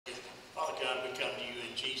Father God, we come to you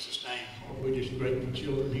in Jesus' name. Lord, we're just grateful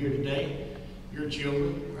children here today. Your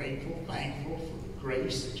children, grateful, thankful for the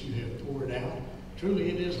grace that you have poured out. Truly,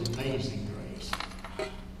 it is amazing grace.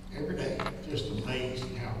 Every day, just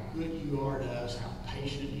amazing how good you are to us, how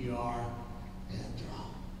patient you are. And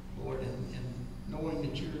Lord, and knowing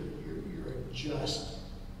that you're a just,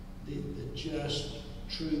 the just,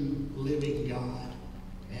 true, living God.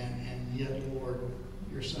 And yet, Lord,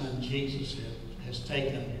 your Son Jesus has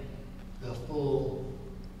taken the full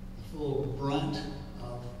brunt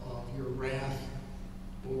of your wrath,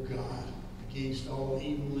 oh God, against all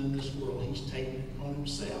evil in this world. He's taken it upon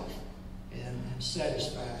himself and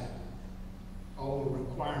satisfied all the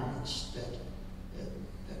requirements that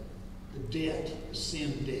the debt, the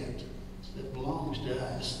sin debt that belongs to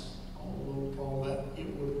us, all that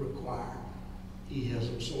it would require, he has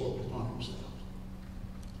absorbed upon himself.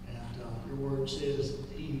 And your word says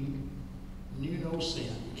he knew no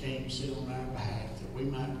sin, became sin on our behalf, that we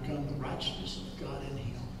might become the righteousness of God in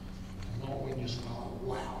him. And Lord, we just thought,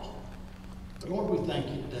 wow. But Lord, we thank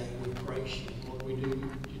you today. We praise you. Lord, we do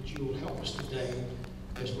that you will help us today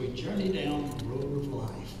as we journey down the road of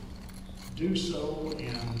life. Do so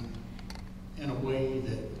in a way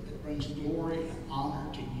that brings glory and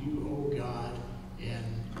honor to you, oh God. And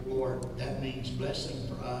Lord, that means blessing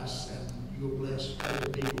for us, and you'll bless other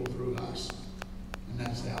people through us. And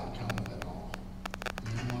that's the outcome of it all.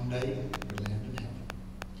 And one day, we land in heaven.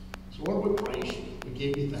 So Lord, we praise you. We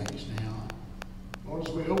give you thanks now. Lord,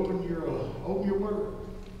 as we open your word,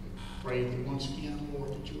 we pray that once again,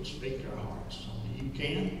 Lord, that you will speak to our hearts. Only you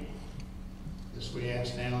can. This we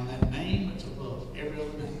ask now in that name that's above every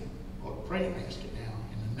other name. Lord, pray and ask it now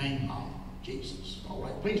in the name of Jesus. All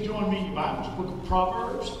right, please join me in your Bibles, the book of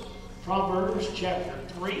Proverbs chapter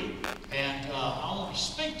 3. And I want to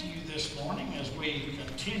speak to you this morning as we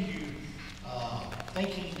continue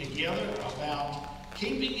thinking together about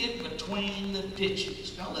keeping it between the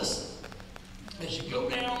ditches. Now listen, as you go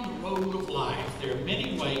down the road of life, there are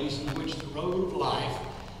many ways in which the road of life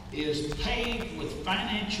is paved with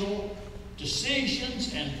financial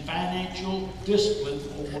decisions and financial discipline,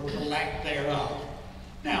 or the lack thereof.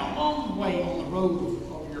 Now, along the way on the road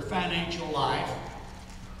of your financial life,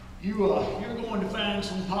 you're going to find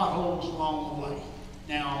some potholes along the way.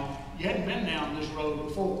 Now, you hadn't been down this road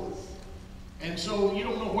before, and so you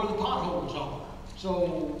don't know where the potholes are.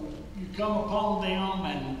 So you come upon them,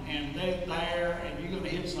 and they're there, and you're going to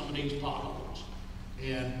hit some of these potholes.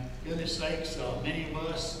 And goodness sakes, many of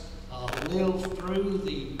us lived through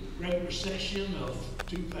the Great Recession of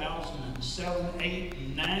 2007, 8,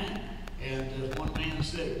 and 9. And as one man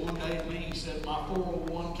said one day to me, he said, my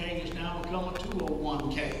 401k has now become a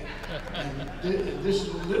 201k. And this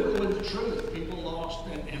is literally the truth. People lost,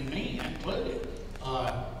 and me included,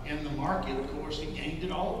 in the market. Of course, he gained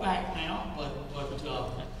it all back now, but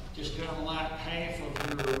just kind of like half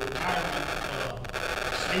of your retirement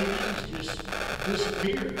savings just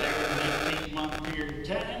disappeared there in an 18-month period of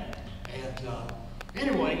time. And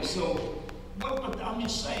anyway, so but I'm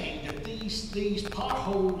just saying that these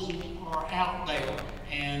potholes are out there,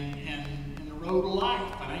 and in the road of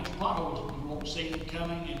life, financial potholes, you won't see them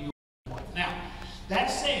coming, and you won't. Now, that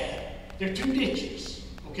said, there are two ditches,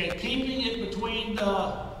 okay? Keeping it between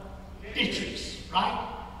the ditches, right?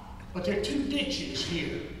 But there are two ditches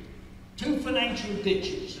here, two financial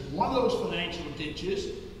ditches, and one of those financial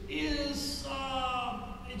ditches is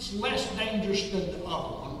it's less dangerous than the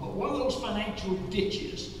other one, but one of those financial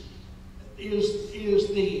ditches is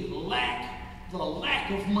the lack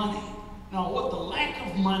of money. Now, what the lack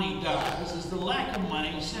of money does is the lack of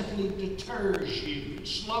money simply deters you. It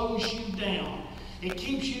slows you down. It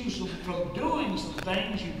keeps you from doing some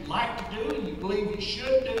things you'd like to do, and you believe you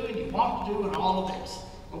should do, and you want to do, and all of this.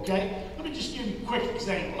 Okay? Let me just give you a quick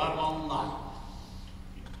example out of my own life.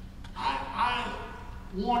 I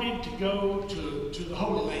wanted to go to the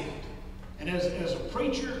Holy Land. And as a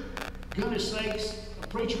preacher, goodness sakes, a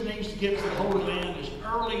preacher needs to get to the Holy Land as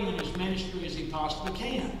early in his ministry as he possibly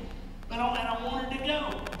can. And I wanted to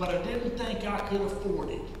go, but I didn't think I could afford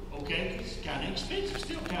it. Okay? It's kind of expensive,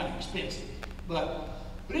 still kind of expensive. But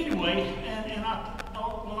anyway, and I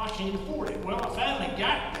thought, well, I can't afford it. Well, I finally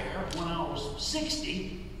got there when I was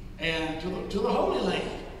 60 and to the Holy Land.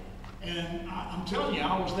 And I'm telling you,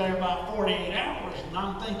 I was there about 48 hours, and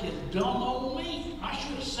I'm thinking, dumb old me. I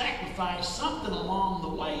should have sacrificed something along the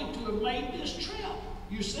way to have made this trip,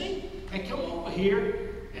 you see, and come over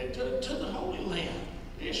here to the Holy Land,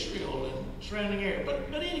 Israel and surrounding area.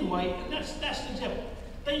 But anyway, that's the example.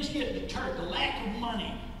 Things get deterred. The lack of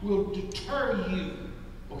money will deter you,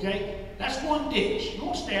 okay? That's one ditch. You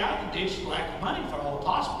won't stay out of the ditch for lack of money if at all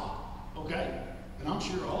possible, okay? And I'm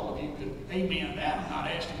sure all of you could amen that. I'm not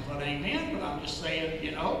asking for an amen, but I'm just saying,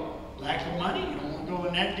 you know, lack of money, you don't want to go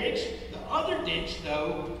in that ditch. The other ditch,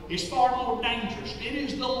 though, is far more dangerous. It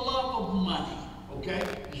is the love of money, okay?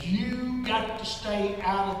 You got to stay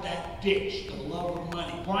out of that ditch, the love of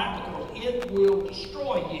money. Why? Because it will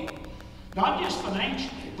destroy you. Not just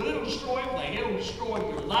financially, but it'll destroy everything. It'll destroy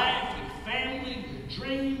your life, your family, your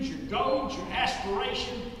dreams, your goals, your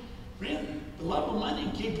aspirations. Friend, the love of money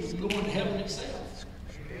can keep you from going to heaven itself.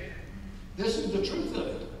 This is the truth of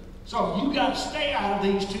it. So you got to stay out of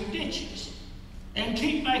these two ditches and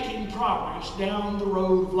keep making progress down the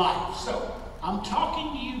road of life. So I'm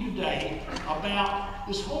talking to you today about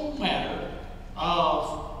this whole matter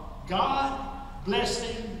of God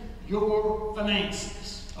blessing your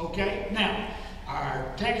finances. Okay? Now,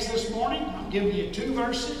 our text this morning, I'm giving you 2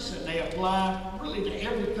 verses, and they apply really to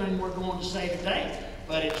everything we're going to say today.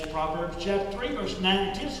 But it's Proverbs chapter 3, verse 9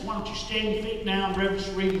 and 10. So why don't you stand your feet now and reverence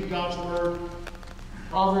the reading of God's Word.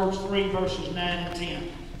 Proverbs 3, verses 9 and 10.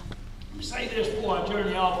 Let me say this before I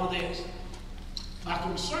journey off with this. My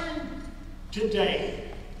concern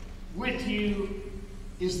today with you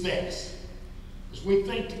is this. As we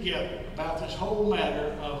think together about this whole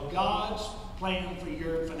matter of God's plan for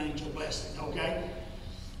your financial blessing, okay?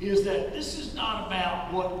 Is that this is not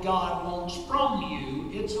about what God wants from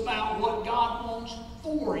you. It's about what God wants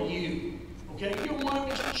for you. Okay? You're one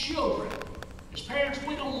of His children. As parents,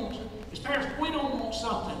 we don't want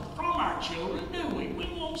something from our children, do we? We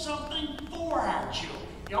want something for our children.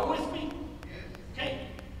 Y'all with me? Okay?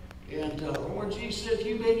 And the Lord Jesus said, if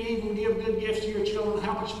you being evil give good gifts to your children,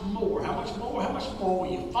 how much more? How much more? How much more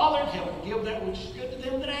will your Father in heaven give that which is good to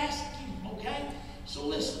them that ask you? Okay? So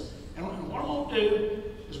listen. And what I'm going to do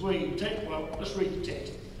is let's read the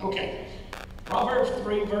text. Okay. Proverbs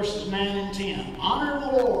 3, verses 9 and 10. Honor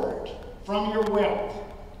the Lord from your wealth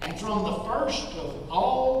and from the first of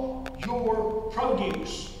all your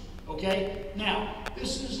produce. Okay? Now,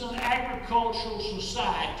 this is an agricultural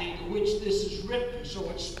society to which this is written, so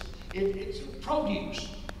it's produce.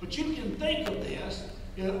 But you can think of this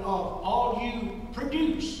of all you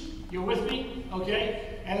produce. You're with me?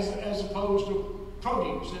 Okay? As opposed to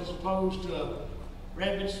produce, as opposed to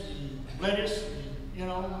rabbits and lettuce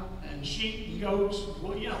and, and sheep and goats,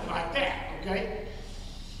 well, like that, okay?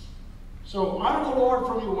 So honor the Lord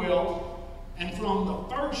from your wealth and from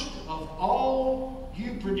the first of all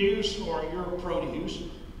you produce or your produce,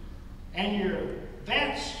 and your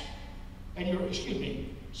vats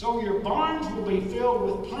so your barns will be filled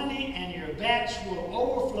with plenty and your vats will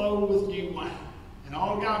overflow with new wine. And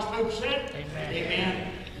all God's people said, Amen. Amen.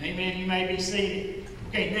 And amen. You may be seated.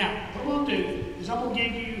 Okay, now, what I'm going to do is I'm going to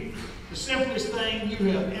give you the simplest thing you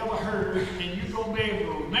have ever heard, and you're going to be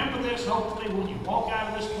able to remember this, hopefully, when you walk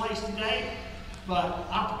out of this place today. But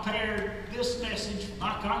I prepared this message for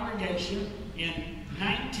my congregation in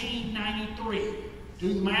 1993.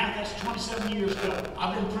 Do the math, that's 27 years ago.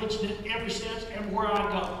 I've been preaching it ever since, everywhere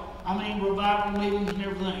I go. I mean, revival meetings and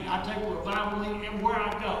everything. I take a revival meeting everywhere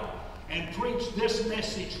I go and preach this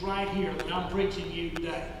message right here that I'm preaching to you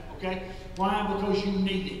today. Okay? Why? Because you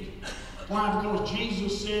need it. Why? Because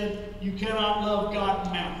Jesus said you cannot love God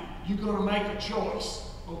and mammon. You're going to make a choice.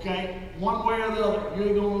 Okay? One way or the other.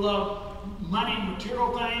 You're going to love money and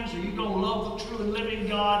material things, or you're going to love the true and living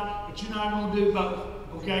God, but you're not going to do both.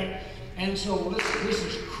 Okay? And so listen, this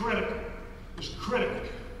is critical. It's critical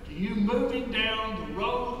to you moving down the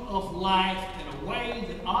road of life in a way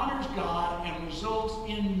that honors God and results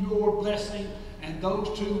in your blessing, and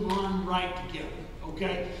those two run right together.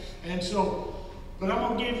 Okay? And so, but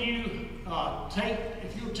I'm going to give you,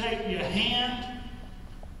 if you'll take your hand,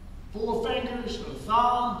 4 fingers, a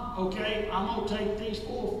thumb, okay? I'm going to take these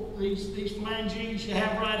phalanges you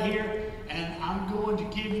have right here, and I'm going to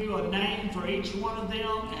give you a name for each one of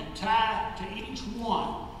them and tie to each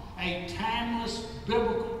one a timeless,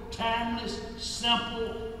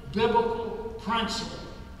 simple, biblical principle,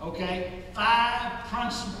 okay? 5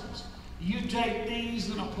 principles. You take these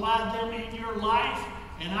and apply them in your life,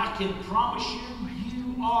 and I can promise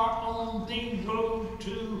you are on the road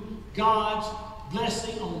to God's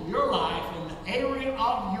blessing on your life in the area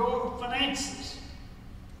of your finances.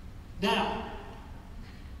 Now,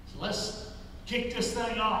 so let's kick this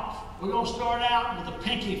thing off. We're going to start out with the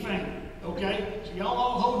pinky finger, okay? So y'all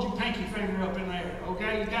all hold your pinky finger up in there,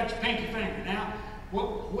 okay? You got your pinky finger. Now,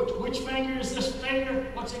 which finger is this finger?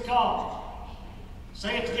 What's it called?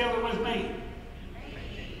 Say it together with me.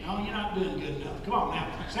 No, you're not doing good enough. Come on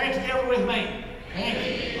now. Say it together with me.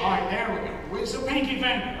 Pinky. All right, there we go. It's a pinky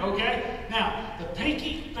finger, okay? Now, the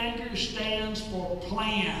pinky finger stands for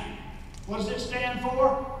plan. What does it stand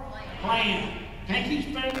for? Plan. Pinky's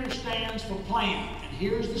finger stands for plan. And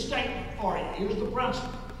here's the statement for you. Here's the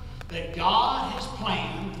principle. That God has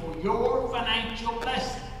planned for your financial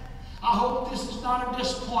blessing. I hope this is not a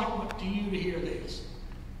disappointment to you to hear this.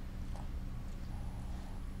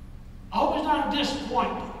 I hope it's not a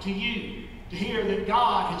disappointment to you to hear that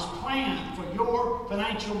God has planned for your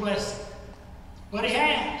financial blessing. But He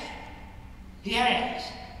has. He has.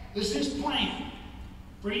 This is His plan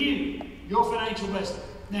for you, your financial blessing.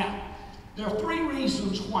 Now, there are three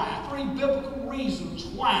biblical reasons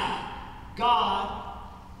why God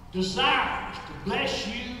desires to bless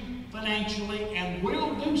you financially and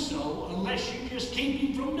will do so unless you just keep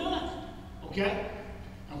Him from doing it. Okay?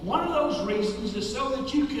 And one of those reasons is so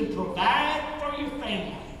that you can provide for your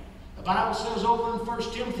family. The Bible says over in 1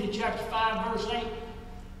 Timothy chapter 5, verse 8,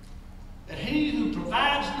 that he who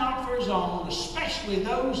provides not for his own, especially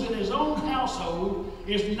those in his own household,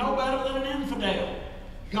 is no better than an infidel.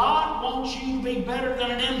 God wants you to be better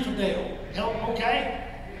than an infidel. Help, okay?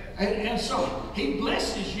 And so He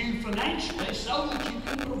blesses you financially so that you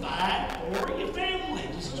can provide for your family.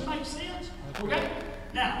 Does this make sense? Okay?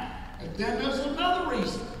 Now, then there's another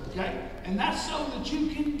reason, okay? And that's so that you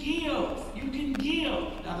can give. You can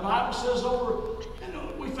give. Now, the Bible says over,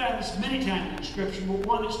 we found this many times in Scripture, but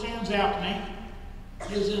one that stands out to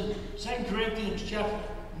me is in 2 Corinthians chapter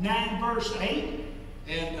 9, verse 8.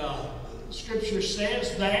 And Scripture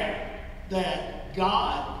says there that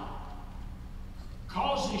God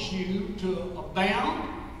causes you to abound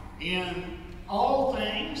in all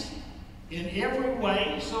things, in every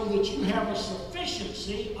way, so that you have a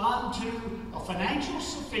sufficiency a financial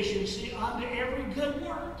sufficiency unto every good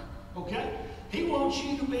work. Okay? He wants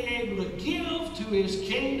you to be able to give to His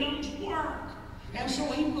kingdom's work. And so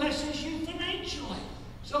He blesses you financially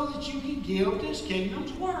so that you can give to His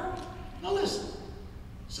kingdom's work. Now listen,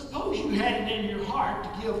 suppose you had it in your heart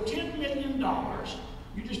to give $10 million.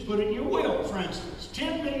 You just put it in your will, for instance,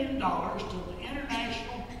 $10 million to the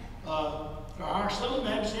International, for our Southern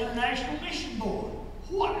Baptist International Mission Board.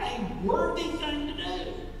 What a worthy thing to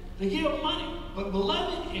do, to give money. But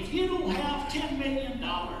beloved, if you don't have $10 million,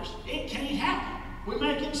 it can't happen. We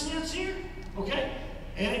making sense here? Okay?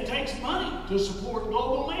 And it takes money to support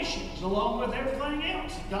global missions along with everything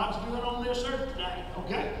else that God's doing on this earth today.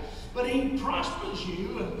 Okay? But He prospers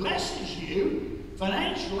you and blesses you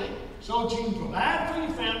financially so that you can provide for your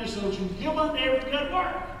family, so that you can give unto every good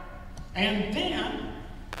work. And then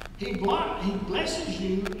He blesses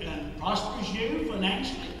you and prospers you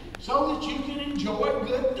financially so that you can enjoy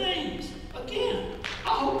good things. Again, I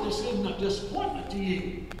hope this isn't a disappointment to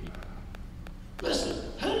you.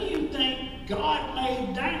 Listen, who do you think God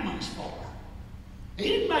made diamonds for? He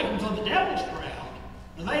didn't make them for the devil's crowd.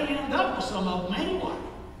 And they end up with some of them anyway.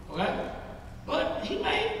 Okay? But He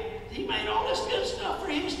made all this good stuff for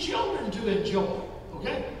His children to enjoy.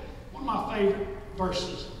 Okay? One of my favorite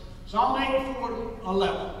verses. Psalm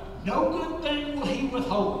 84:11. No good thing will He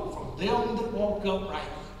withhold from them that walk uprightly.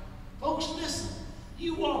 Folks, listen.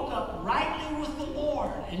 You walk uprightly with the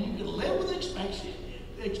Lord, and you can live with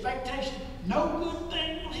expectation. No good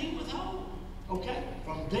thing will He withhold. Okay?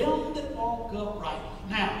 From them that walk uprightly.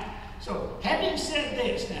 Now, so having said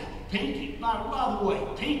this, now, Pinky, by the way,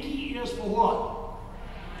 Pinky is for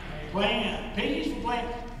what? Plan. Pinky's for plan.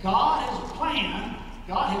 God has a plan.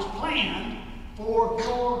 God has planned for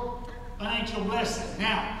your financial blessing.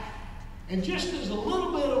 Now, and just as a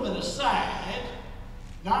little bit of an aside,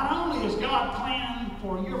 not only has God planned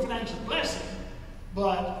for your financial blessing,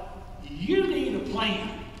 but you need a plan.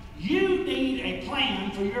 You need a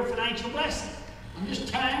plan for your financial blessing. I'm just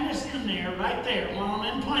tying this in there, right there, while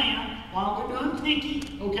I'm in plan, while we're doing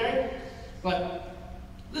Pinky, okay? But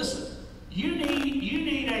listen, you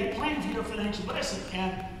need a plan for your financial blessing,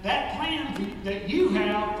 and that plan that you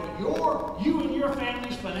have for you and your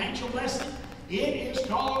family's financial blessing, it is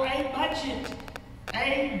called a budget.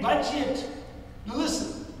 A budget. Now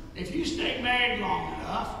listen, if you stay married long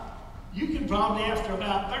enough, you can probably, after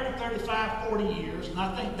about 30, 35, 40 years, and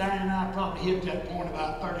I think Diane and I probably hit that point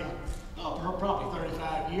about probably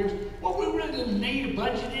 35 years, well, we really didn't need a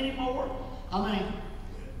budget anymore. I mean,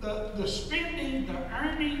 the spending, the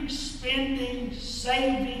earning, spending,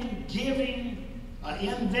 saving, giving,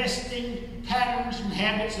 investing patterns and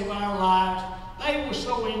habits of our lives, they were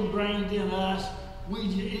so ingrained in us,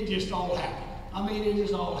 it just all happened. I mean, it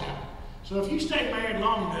just all happened. So if you stay married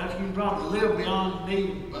long enough, you can probably live beyond the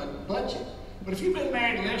need of a budget. But if you've been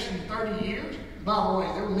married less than 30 years, by the way,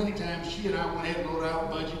 there were many times she and I went ahead and wrote out a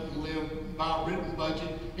budget and lived by a written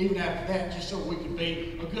budget, even after that, just so we could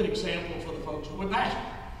be a good example for the folks who wouldn't ask.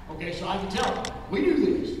 Okay, so I can tell them, we do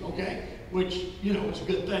this, okay, which, is a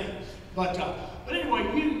good thing. But But anyway,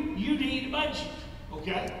 you need a budget,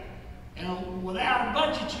 okay? And without a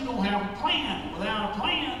budget, you don't have a plan. Without a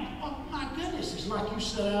plan, oh my goodness, it's like you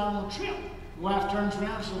set out on a trip. Your wife turns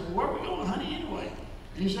around and says, well, where are we going, honey, anyway?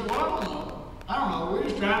 And you say, well, I don't know. I don't know. We're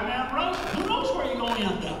just driving down the road. Who knows where you're going to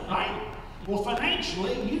end up, right? Well,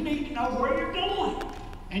 financially, you need to know where you're going.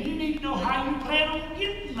 And you need to know how you plan on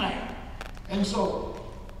getting there. And so,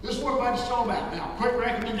 this is what a budget's all about. Now, quick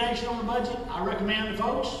recommendation on the budget. I recommend to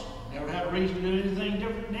folks, never had a reason to do anything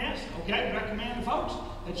different than this, okay? Recommend to folks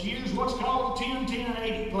that you use what's called the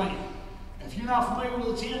 10-10-80 plan. If you're not familiar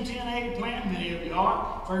with the 10-10-80 plan, many of you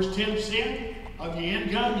are. First 10% of your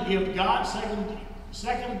income you give to God.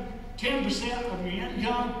 Second 10% of your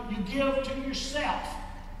income you give to yourself.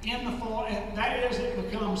 In the form, that is, it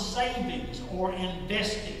becomes savings or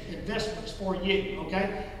investments for you,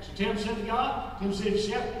 okay? So 10% to God, 10% to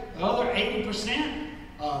yourself. The other 80%,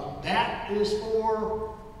 that is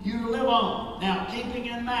for you to live on. Now, keeping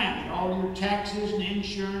in mind that all your taxes and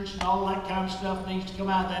insurance and all that kind of stuff needs to come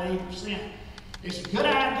out of that 80%. It's a good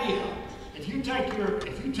idea if you take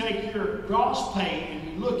your gross pay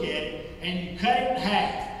and you look at it and you cut it in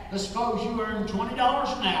half. Let's suppose you earn $20 an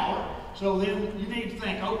hour. So then you need to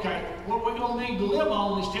think, okay, what we're going to need to live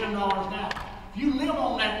on is $10 an hour. If you live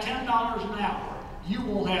on that $10 an hour, you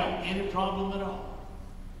won't have any problem at all.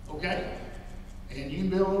 Okay? And you can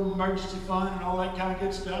build an emergency fund and all that kind of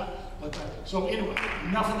good stuff. But so anyway,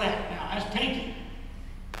 enough of that. Now, that's Pinky.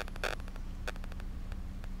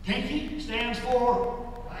 Pinky stands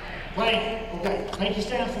for plan. Okay, Pinky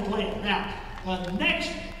stands for plan. Now, the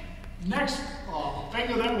next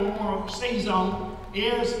finger that we want to seize on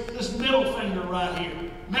is this middle finger right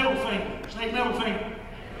here. Middle finger. Say middle finger.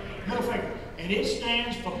 Middle finger. And it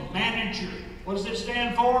stands for manager. What does it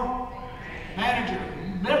stand for? Manager.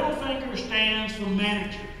 Middle finger stands for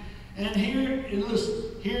manager. And here,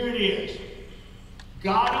 listen, here it is.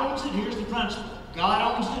 God owns it. Here's the principle.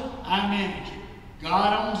 God owns it. I manage it.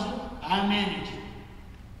 God owns it. I manage it.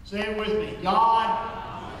 Say it with me. God,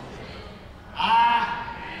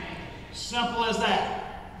 I, simple as that.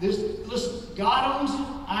 Listen, God owns it,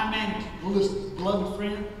 I manage it. Well, listen, beloved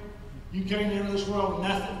friend, you came into this world with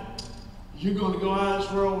nothing. You're going to go out of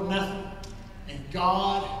this world with nothing. And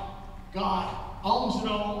God owns it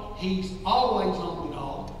all. He's always owned it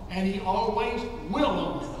all. And He always will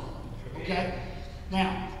own it all. Okay?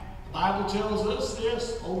 Now, the Bible tells us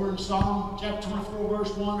this over in Psalm chapter 24,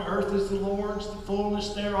 verse 1, the earth is the Lord's, the fullness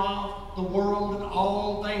thereof, the world and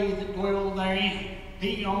all they that dwell therein.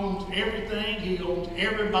 He owns everything. He owns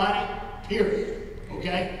everybody, period.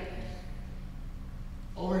 Okay?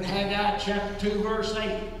 Over in Haggai chapter 2, verse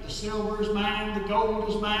 8, the silver is mine, the gold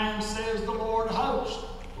is mine, says the Lord of hosts.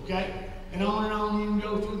 Okay? And on you can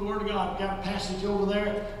go through the Word of God. We've got a passage over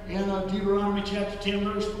there in Deuteronomy chapter 10,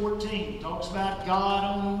 verse 14. It talks about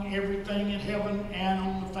God owning everything in heaven and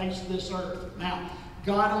on the face of this earth. Now,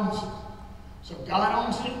 God owns it. So God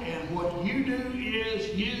owns it, and what you do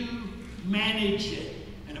is you manage it.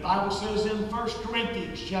 And the Bible says in 1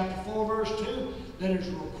 Corinthians chapter 4, verse 2, that it's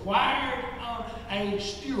required of a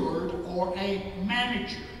steward or a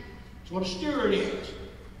manager. That's what a steward is.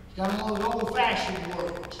 It's got one of those old-fashioned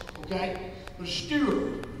words, okay? But a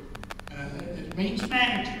steward, it means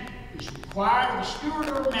manager. It's required of a steward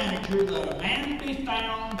or a manager that a man be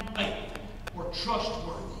found faithful or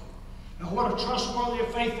trustworthy. Now, what a trustworthy or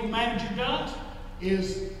faithful manager does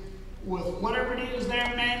is, with whatever it is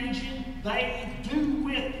they're managing, they do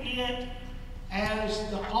with it as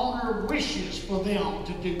the owner wishes for them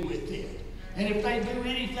to do with it. And if they do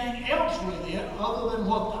anything else with it other than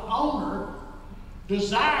what the owner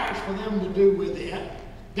desires for them to do with it,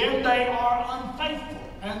 then they are unfaithful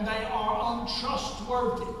and they are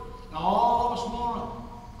untrustworthy. Now, all of us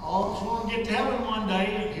want to get to heaven one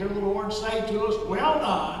day and hear the Lord say to us, "Well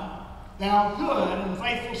done, thou good and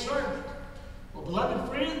faithful servant." Well, beloved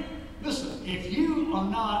friend, listen, if you are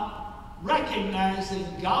not recognizing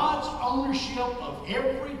God's ownership of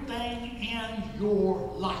everything in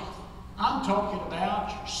your life, I'm talking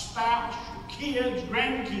about your spouse, your kids,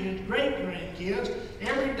 grandkids, great-grandkids,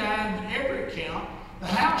 every dime and every account, the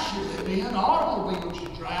house you live in, the automobiles you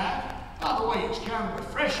drive. By the way, it's kind of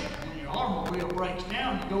refreshing when your automobile breaks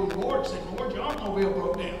down. You go to the Lord and say, "Lord, your automobile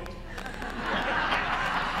broke down."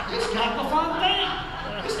 It's kind of a fun thing.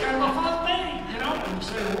 It's kind of a fun thing, you know. And you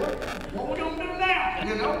say, "Lord, what are we going to do now?"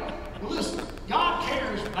 You know. Well, listen, God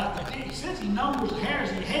cares about the details. Since He numbers the hairs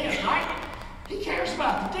in your head, right? He cares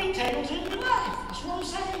about the details in your life. That's what I'm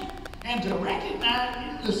saying. And to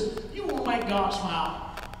recognize, listen, you won't make God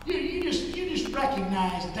smile. You just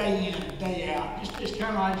recognize day in and day out. Just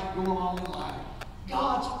kind of like you go along in life.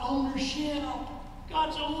 God's ownership.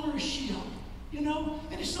 God's ownership. You know,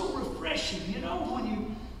 and it's so refreshing, you know,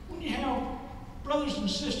 when you have brothers and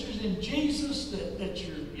sisters in Jesus that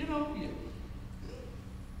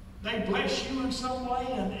they bless you in some way,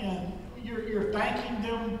 and you're thanking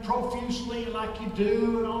them profusely like you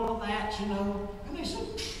do and all of that, you know. And they say,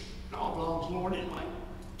 it all belongs to the Lord anyway.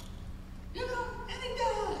 You know, and it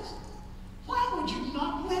does. Why would you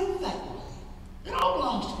not live that way? It all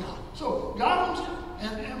belongs to God. So God owns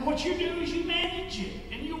it, and what you do is you manage it.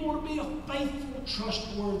 And you want to be a faithful,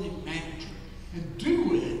 trustworthy manager and do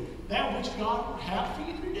with it that which God would have for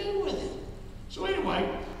you to do with it. So anyway,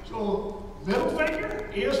 middle finger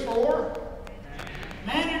is for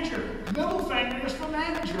manager. Middle finger is for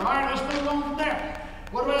manager. All right, let's move on from there.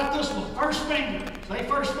 What about this one? First finger. Say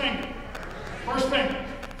first finger. First finger.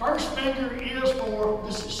 First finger is for,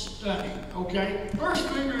 this is stunning, okay? First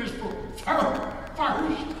finger is for first,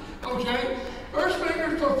 okay? First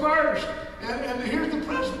finger is for first. And here's the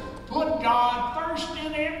principle. Put God first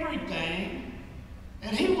in everything,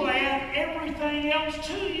 and He will add everything else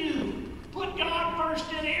to you. Put God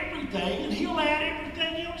first in everything, and He'll add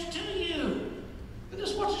everything else to you. But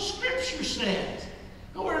this is what the Scripture says.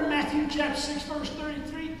 Over in Matthew chapter 6, verse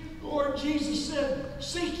 33, the Lord Jesus said,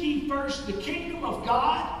 seek ye first the kingdom of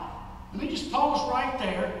God. Let me just pause right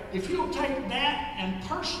there. If you'll take that and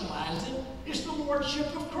personalize it, it's the Lordship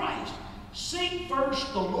of Christ. Seek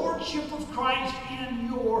first the Lordship of Christ in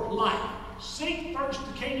your life. Seek first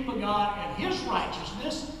the kingdom of God and His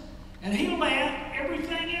righteousness, and He'll add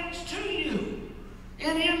everything else to you.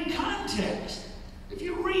 And in context, if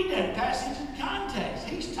you read that passage in context,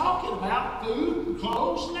 He's talking about food and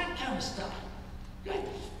clothes and that kind of stuff. Okay?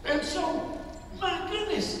 And so, my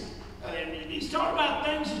goodness, He's talking about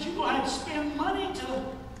things that you're going to have to spend money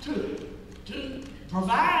to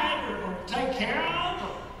provide or take care of.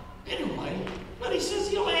 Anyway, but He says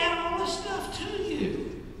He'll add all this stuff to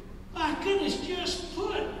you. My goodness, just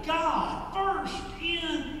put God first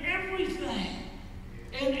in everything.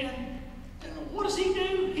 And what does He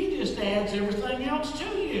do? He just adds everything else to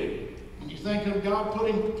you. When you think of God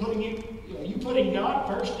putting God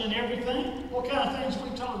first in everything, what kind of things are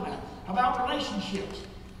we talking about? How about relationships?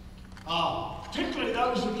 Particularly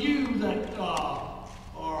those of you that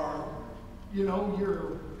are,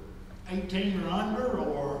 you're 18 or under,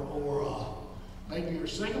 or maybe you're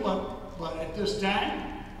single, but at this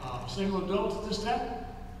time, single adults at this time,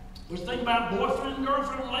 we're thinking about boyfriend and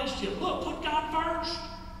girlfriend relationship. Look, put God first.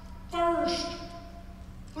 First.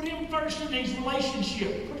 Put Him first in these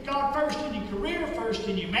relationships. Put God first in your career, first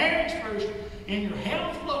in your marriage, first in your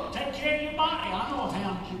health. Look, take care of your body. I know I've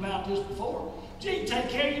hounded you about this before. Gee, take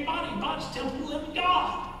care of your body. Your body's the temple of the living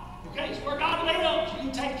God. Okay, it's where God lives.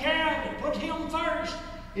 You take care of it. Put Him first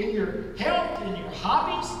in your health, in your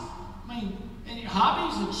hobbies. In your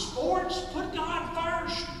hobbies and sports, put God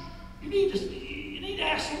first. You need to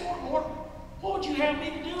ask the Lord, what would you have me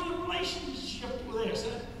to do in relationship with this?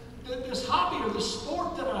 This hobby or this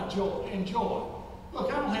sport that I enjoy.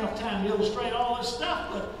 Look, I don't have time to illustrate all this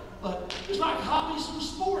stuff, but it's like hobbies and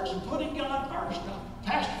sports and putting God first. A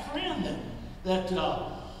pastor friend that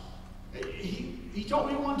he told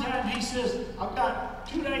me one time, he says, I've got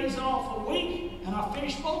 2 days off a week, and I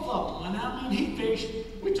fished both of them. And I mean, he fished,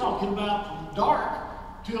 we're talking about from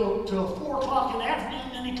dark till 4 o'clock in the afternoon,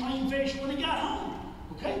 and then he clean fished when he got home.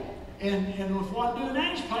 Okay? And with what doing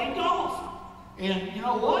that, he's playing golf. And you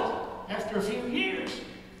know what? After a few years,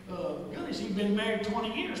 goodness, he'd been married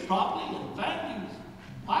 20 years probably. In fact, his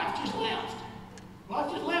wife just left.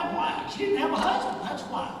 Why? She didn't have a husband. That's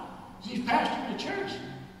why. He's pastoring the church,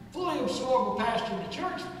 fully absorbed with pastoring the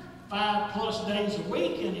church 5+ days a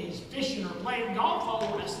week, and he's fishing or playing golf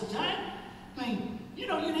all the rest of the time. I mean, you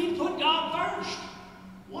need to put God first.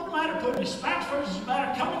 What no matter putting his spouse first, it's a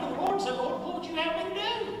matter of coming to the Lord and saying, Lord, what would you have me to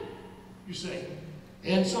do? You see.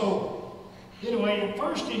 And so, anyway,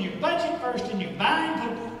 first in your budget, first in your buying,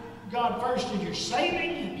 put God first in your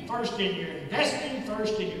saving, and first in your investing,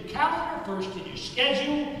 first in your calendar, first in your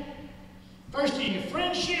schedule, first in your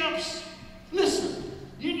friendships. Listen,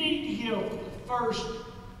 you need to give the first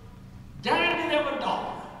dime of a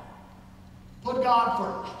dollar. Put God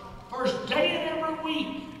first. First day of every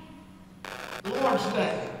week, the Lord's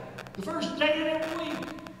Day. The first day of every week,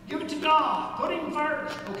 give it to God. Put Him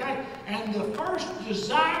first, okay? And the first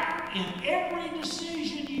desire in every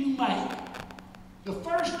decision you make, the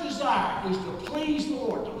first desire is to please the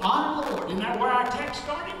Lord, to honor the Lord. Isn't that where our text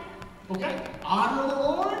started? Okay? Honor the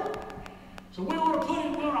Lord. So we want to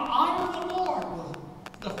honor the Lord.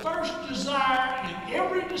 The first desire in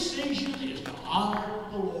every decision is to honor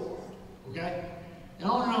the Lord. Okay? And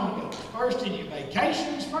on it goes. First in your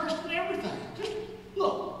vacations, first in everything.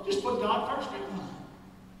 Just put God first in everything.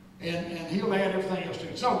 And he'll add everything else to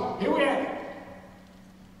it. So, here we have it.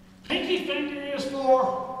 Pinky finger is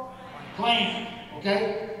for plan,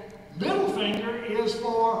 okay? Middle finger is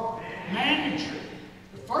for manager.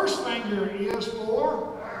 The first finger is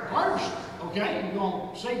for first, okay? You're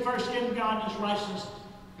going to seek first the kingdom of God and His righteousness.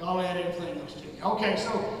 God will add everything else to you. Okay,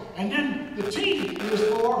 so, and then the T is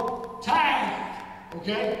for tithe,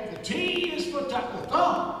 okay? The T is for the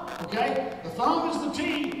thumb, okay? The thumb is the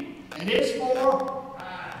T, and it's for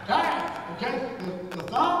tithe, okay? The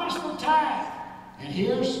thumb is for tithe. And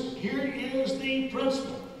here is the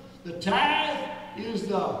principle. The tithe is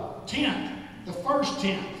the tenth, the first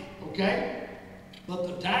tenth, okay? But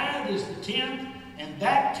the tithe is the tenth, and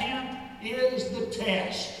that tenth is the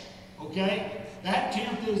test, okay? That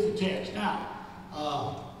tenth is the test. Now,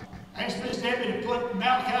 I asked Miss Debbie to put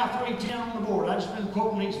Malachi 3:10 on the board. I've just been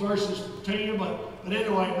quoting these verses to you, but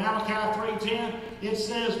anyway, Malachi 3:10, it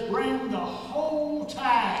says, bring the whole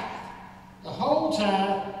tithe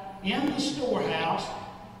in the storehouse,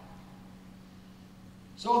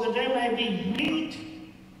 so that there may be meat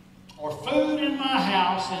or food in my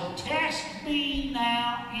house, and test me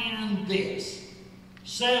now in this,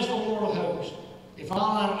 says the Lord of hosts, if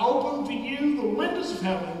I'll not open for you the windows of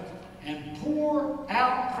heaven and pour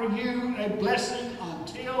out for you a blessing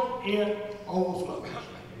until it overflows.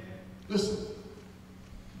 Listen,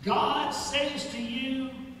 God says to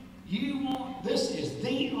you, this is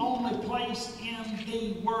the only place in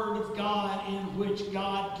the Word of God in which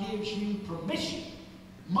God gives you permission,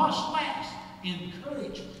 much less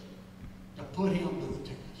encouragement, to put Him to the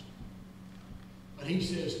test. But He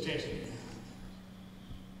says, test me now.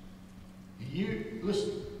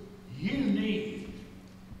 Listen, you need,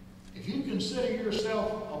 if you consider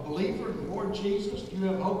yourself a believer in the Lord Jesus, you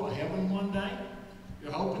have hope of heaven one day,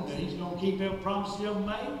 you're hoping that He's going to keep every promise He ever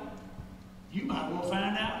made, you might well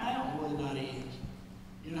find out now whether or not He is.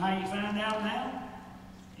 You know how you find out now?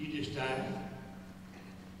 You just tithe.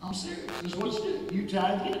 I'm serious. This is what you do. You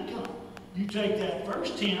tithe the income. You take that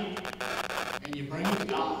first tenth and you bring it to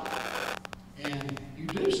God. And you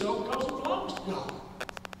do so because it belongs to God.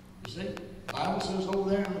 You see, the Bible says over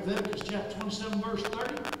there in Leviticus chapter 27, verse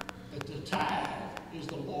 30, that the tithe is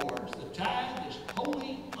the Lord's. The tithe is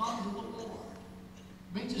holy unto the Lord.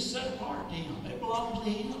 It means it's set apart to Him. It belongs to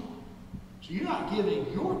Him. So you're not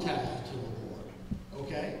giving your tithe to the Lord,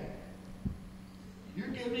 okay? You're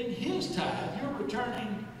giving His tithe. You're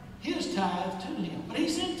returning His tithe to Him. But He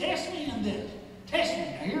said, test me in this. Test me.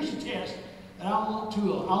 Now here's a test that I want to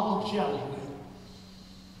challenge you with.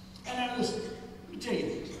 And now listen, let me tell you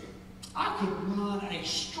this. I could run a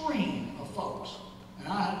stream of folks, and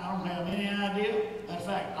I don't have any idea. In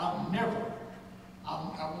fact, I've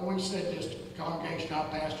always said this to the congregation I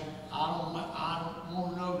pastor. I don't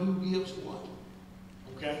want to know who gives what.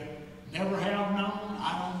 Okay? Never have known.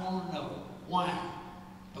 I don't want to know. Why?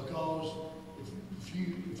 Because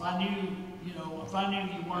if I knew you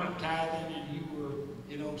weren't tithing and you were,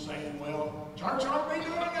 saying, well, church ought to be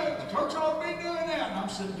doing that. Church ought to be doing that. And I'm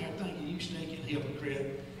sitting there thinking, you sneaking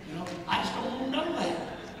hypocrite. I just don't want to know that.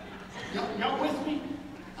 Y'all with me?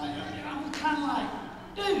 I'm kind of like,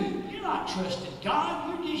 dude, you're not trusting God.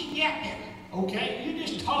 You're just yapping. Okay? You're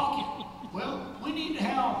just talking. Well, we need to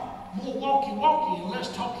have more walkie-walkie and less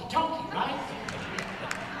talkie-talkie, right?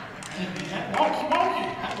 And that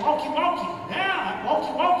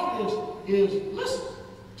walkie-walkie is, listen,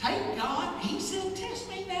 take God. He said, test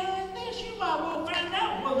me now in this. You might well find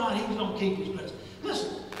out whether or not He's going to keep His blessing. Listen,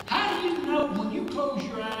 how do you know when you close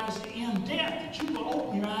your eyes in death that you will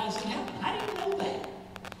open your eyes in heaven? How do you know that?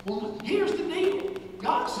 Well, here's the deal.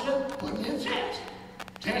 God said, put me in test.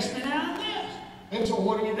 Test me now in this. And so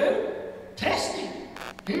what do? Test Him.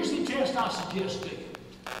 Here's the test I suggest to you.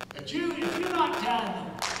 That if you're not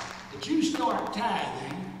tithing, that you start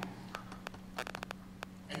tithing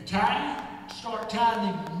and start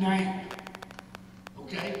tithing now.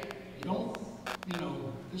 Okay? You don't,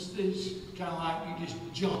 this is kind of like you just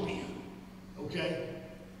jump in. Okay?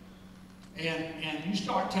 And you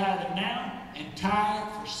start tithing now and tithe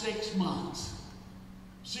for 6 months.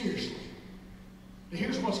 Seriously. But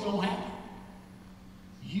here's what's going to happen.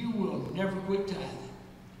 You will never quit tithing.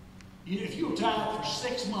 If you'll tithe for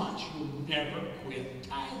 6 months, you'll never quit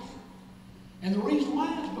tithing. And the reason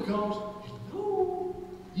why is because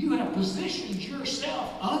you have positioned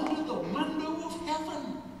yourself under the window of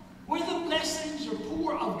heaven, where the blessings of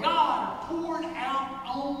God are poured out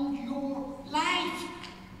on your life.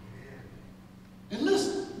 And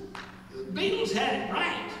listen, the Beatles had it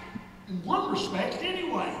right, in one respect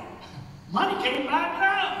anyway. Money can't buy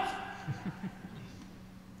love.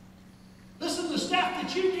 Listen, the stuff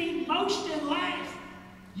that you need most in life,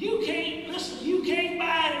 you can't buy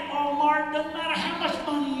it at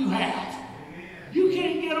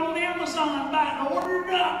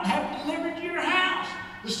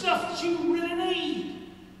stuff that you really need.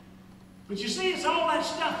 But you see, it's all that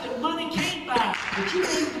stuff that money can't buy, that you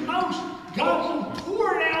need the most. God's going to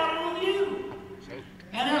pour it out on you.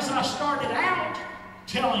 And as I started out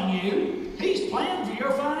telling you, He's planning for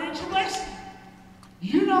your financial blessing.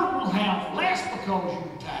 You're not going to have less because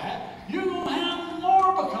you tithe. You're going to have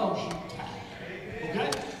more because you tithe.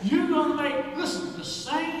 Okay? You're going to make, listen, the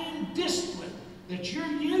same discipline that you're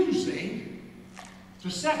using to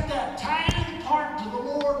set that tithe part to the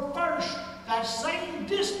Lord first, that same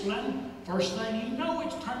discipline, first thing you know,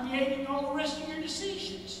 it's permeating all the rest of your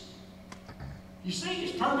decisions. You see,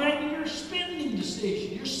 it's permeating your spending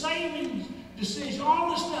decision, your savings decision, all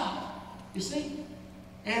this stuff. You see?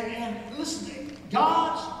 And listen,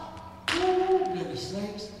 God's, oh, goodness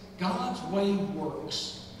sakes, God's way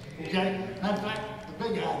works. Okay? Matter of fact, the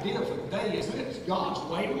big idea for today is this: God's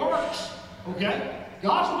way works. Okay?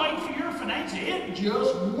 God's way for your finances, it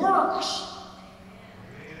just works.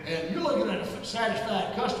 And you're looking at a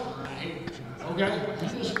satisfied customer right here. Okay? I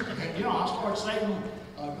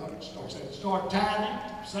start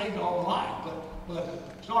tithing, saved all my life,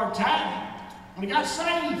 but started tithing when I got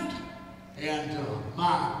saved. And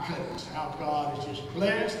my goodness, how God is just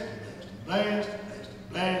blessed, blessed.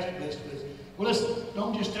 Well, listen,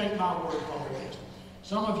 don't just take my word for all this.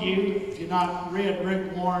 Some of you, if you've not read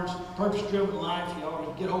Rick Warren's Purpose-Driven Life, you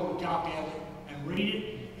ought to get hold of a copy of it and read it.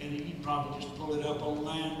 And you can probably just pull it up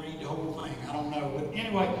online and read the whole thing. I don't know. But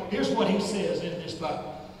anyway, here's what he says in this book.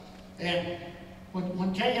 And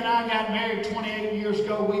when Kay and I got married 28 years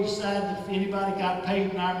ago, we decided that if anybody got paid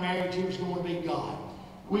in our marriage, it was going to be God.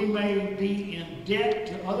 We may be in debt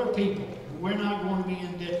to other people, but we're not going to be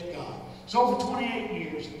in debt to God. So for 28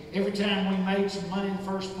 years, every time we made some money, the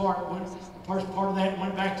first part of that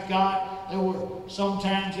went back to God. There were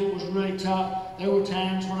sometimes it was really tough. There were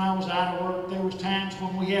times when I was out of work. There was times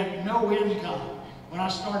when we had no income. When I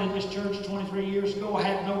started this church 23 years ago, I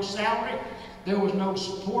had no salary. There was no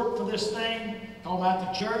support for this thing, talking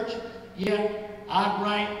about the church. Yet I'd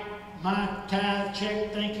write my tithe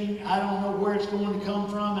check thinking I don't know where it's going to come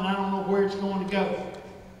from and I don't know where it's going to go.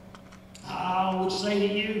 I would say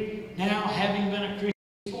to you, now having been a Christian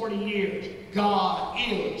 40 years, God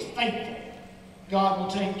is faithful. God will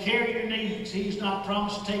take care of your needs. He's not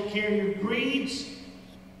promised to take care of your greeds.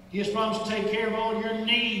 He has promised to take care of all your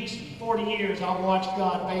needs. In 40 years, I've watched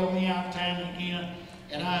God bail me out time and again,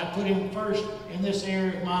 and I put Him first in this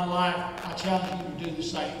area of my life. I challenge you to do the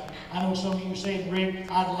same. I know some of you say,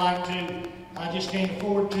 Rick, I'd like to. I just can't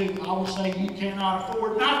afford to. I will say you cannot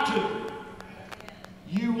afford not to.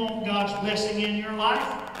 You want God's blessing in your life?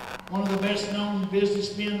 One of the best-known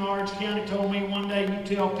businessmen in Orange County told me one day, you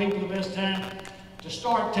tell people the best time to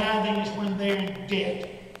start tithing is when they're in debt.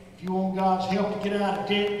 If you want God's help to get out of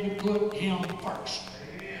debt, you put Him first.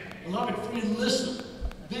 Beloved friend, listen.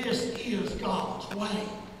 This is God's way.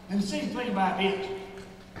 And the same thing about it,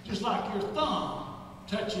 just like your thumb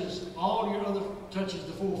touches the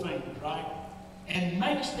four fingers, right? And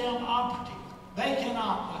makes them operative. They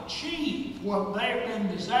cannot achieve what they've been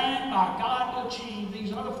designed by God to achieve,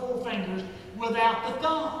 these other four fingers, without the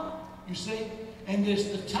thumb. You see? And it's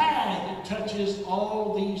the tithe that touches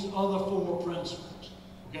all these other four principles.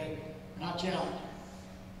 Okay? And I challenge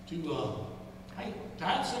you to, hey,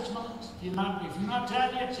 tithe 6 months. If you're not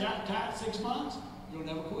tithe yet, tithe 6 months, you'll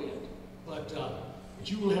never quit. But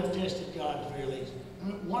you will have tested God at the very least.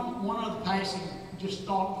 One other passing just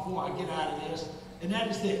thought before I get out of this, and that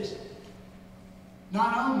is this.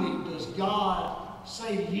 Not only does God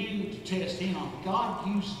say to you to test Him, God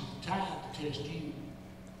uses the tithe to test you.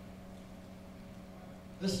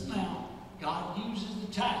 Listen now, God uses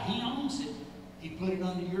the tithe. He owns it. He put it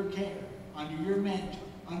under your care, under your management,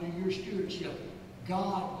 under your stewardship.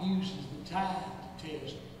 God uses the tithe to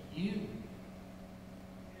test you.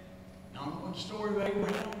 Now, know the story of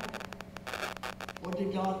Abraham? What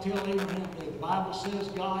did God tell Abraham to do? The Bible says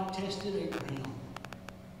God tested Abraham.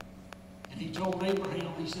 And He told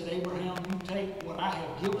Abraham, He said, Abraham, you take what I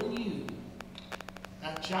have given you,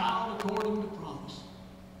 that child according to promise.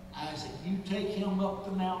 Isaac, you take him up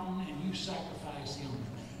the mountain and you sacrifice him to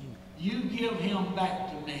me. You give him back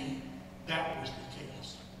to me. That was the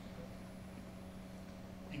test.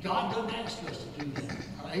 And God doesn't ask us to do that.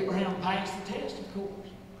 Abraham passed the test, of course.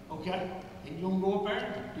 Okay? He's going to go up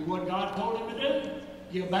there and do what God told him to do.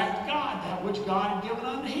 Give back to God that which God had given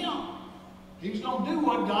unto him. He was going to do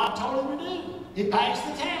what God told him to do. He passed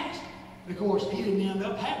the test. But of course, he didn't end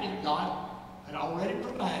up having it. God had already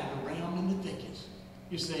provided around in the thickets.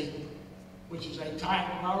 You see, which is a type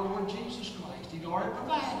of our Lord Jesus Christ. He'd already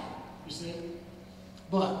provided, you see.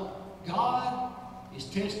 But God is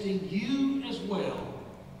testing you as well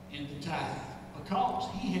in the tithe. Because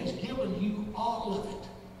He has given you all of it.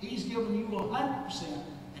 He's given you 100%. And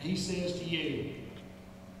He says to you,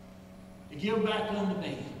 to give back unto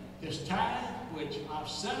me this tithe which I've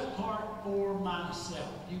set apart for myself.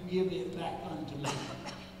 You give it back unto me.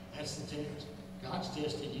 That's the test. God's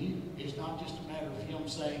testing you. It's not just a matter of Him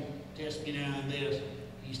saying, test me now in this.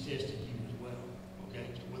 He's testing you as well. Okay?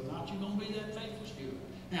 So whether or not you're going to be that faithful steward.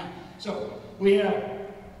 Now, so we have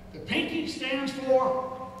the pinky stands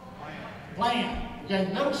for plan. Okay,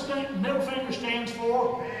 middle finger stands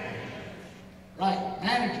for right,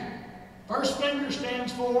 manager. First finger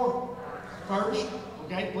stands for first.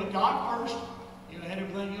 Okay, put God first. He'll add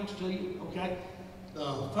everything else to you. Okay.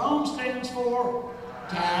 The thumb stands for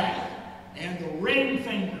tithe, and the ring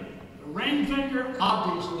finger. The ring finger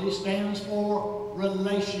obviously stands for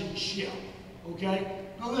relationship. Okay.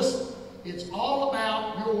 Now listen, it's all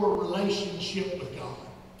about your relationship with God.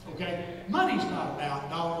 Okay? Money's not about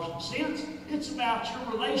dollars and cents. It's about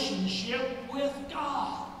your relationship with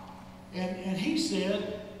God. And He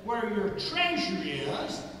said, where your treasure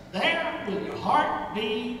is, there will your heart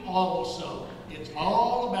be also. It's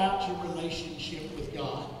all about your relationship with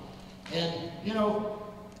God. And, you know,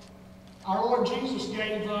 our Lord Jesus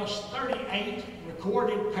gave us 38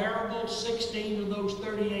 recorded parables. 16 of those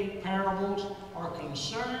 38 parables are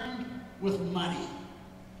concerned with money.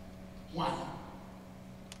 Why?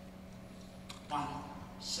 Why?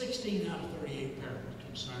 16 out of 38 parables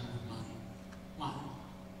concerned with money. Why?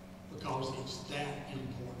 Because it's that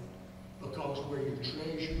important. Because where your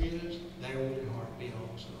treasure is, there will your heart be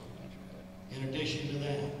also. In addition to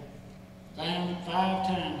that, 5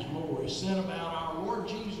 times more is said about our Lord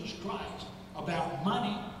Jesus Christ, about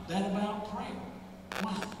money, than about prayer.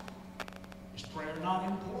 Why? Is prayer not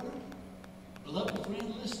important? Beloved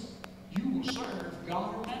friend, listen. You will serve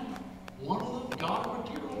God or mammon. One of them, God or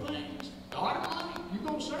material things. God or money. You're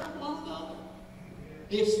going to serve one another.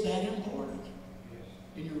 It's that important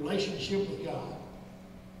in your relationship with God.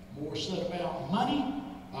 More said about money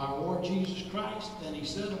by our Lord Jesus Christ than He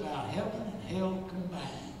said about heaven and hell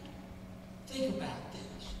combined. Think about this.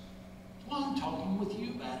 That's why I'm talking with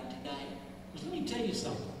you about it today. Because let me tell you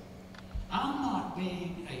something. I'm not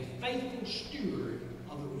being a faithful steward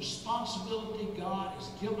of the responsibility God has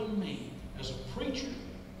given me as a preacher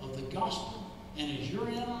of the gospel and as your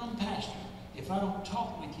interim pastor if I don't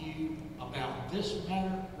talk with you about this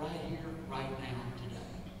matter right here, right now,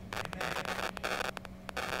 today.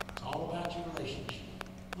 It's all about your relationship.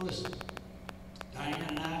 Listen, Diane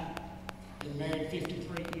and I have been married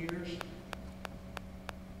 53 years.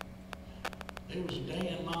 There was a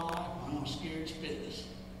day in my life when I was scared spitless.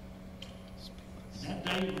 And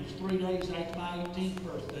that day was 3 days after my 18th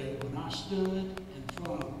birthday when I stood in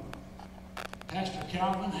front of Pastor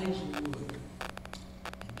Calvin Hazelwood.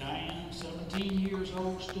 And Diane, 17 years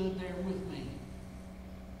old, stood there with me.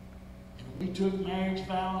 And we took marriage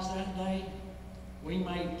vows that day. We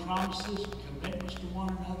made promises and commitments to one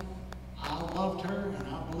another. I loved her and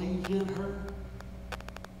I believed in her.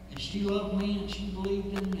 And she loved me and she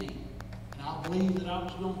believed in me. And I believed that I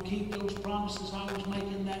was going to keep those promises I was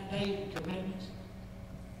making that day, the commitments.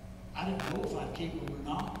 I didn't know if I'd keep them or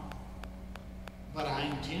not. But I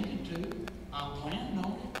intended to. I planned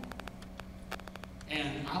on it.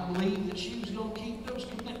 And I believed that she was going to keep those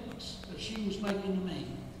commitments that she was making to me.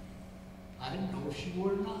 I didn't know if she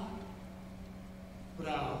would or not. But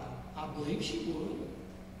I believe she would.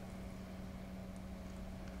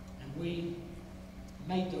 And we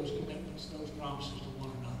made those commitments, those promises to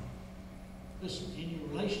one another. Listen, in your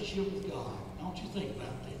relationship with God, don't you think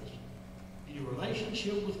about this. In your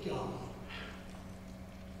relationship with God,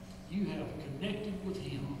 you have connected with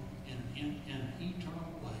Him in an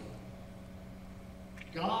eternal way.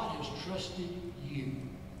 God has trusted you.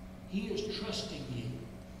 He is trusting you.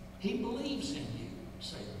 He believes in you.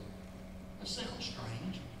 Say, that sounds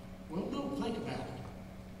strange. Well, no, think about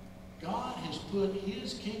it. God has put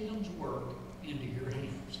His kingdom's work into your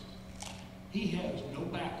hands. He has no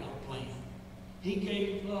backup plan. He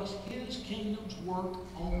gave us His kingdom's work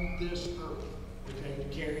on this earth, okay, to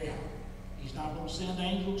carry out. He's not going to send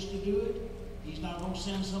angels to do it. He's not going to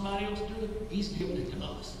send somebody else to do it. He's given it to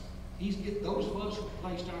us. Those of us who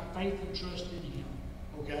placed our faith and trust in Him,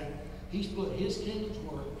 okay? He's put His kingdom's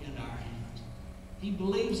work in our hands. He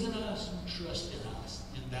believes in us and trusts in us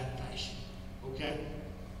in that fashion, okay?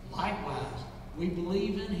 Likewise, we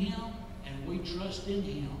believe in Him and we trust in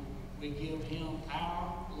Him. We give Him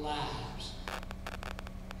our lives.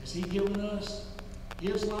 Has He given us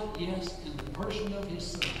His life? Yes, in the person of His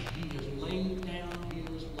Son. He has laid down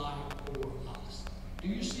His life for us. Do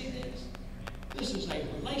you see this? This is a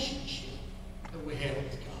relationship that we have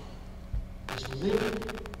with God. It's living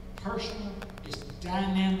personal, it's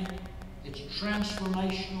dynamic, it's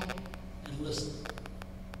transformational. And listen,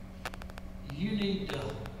 you need to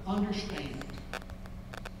understand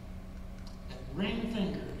that ring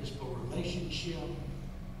finger is for relationship,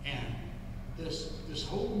 and this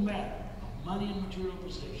whole matter of money and material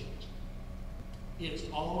possessions, it's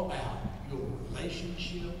all about your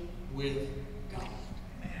relationship with God.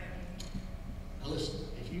 Now listen,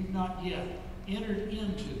 if you've not yet entered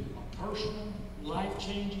into a personal,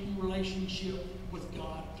 life-changing relationship with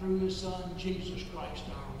God through His Son, Jesus Christ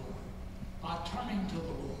our Lord, by turning to the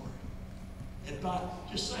Lord, and by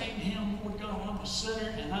just saying to Him, Lord God, I'm a sinner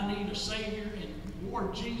and I need a Savior, and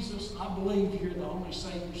Lord Jesus, I believe You're the only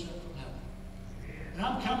Savior sent from heaven. And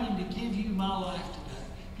I'm coming to give You my life today.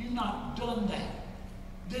 If you've not done that,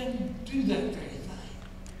 then do that very thing.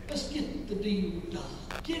 Let's get the deal done.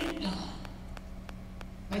 Get it done.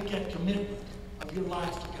 Make that commitment of your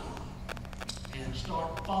life to God and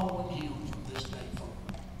start following Him from this day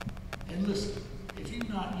forward. And listen, if you've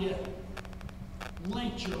not yet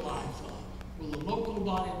linked your life up with a local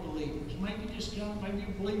body of believers, maybe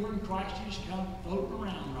a believer in Christ, you just kind of floating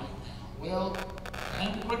around right now. Well,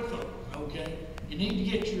 time to quit floating, okay? You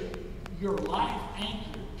need to get your life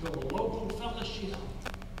anchored to a local fellowship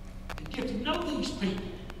and get to know these people,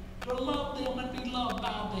 to love them and be loved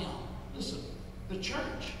by them. Listen, the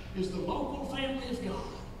church is the local family of God,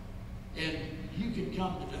 and you can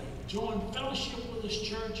come today. Join fellowship with this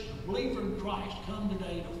church, and a believer in Christ, come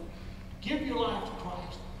today to give your life to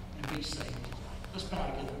Christ and be saved today. Let's bow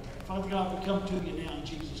together in prayer. Father God, we come to You now in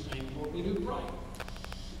Jesus' name, Lord. We do pray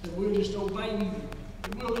that we'll just obey You,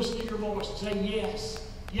 that we'll listen to Your voice and say yes,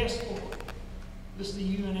 yes, Lord. Listen to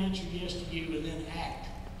You and answer yes to You, and then act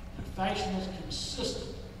in a fashion that's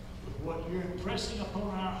consistent with what You're impressing upon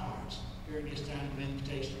our hearts during this time of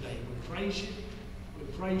invitation today. We praise You. We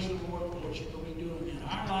praise You, Lord, for what You're going to be doing in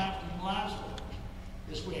our life and in the lives of others.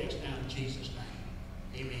 This we ask now in Jesus'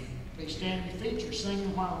 name. Amen. Please stand to your feet. You're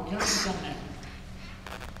singing while we're coming. Come now.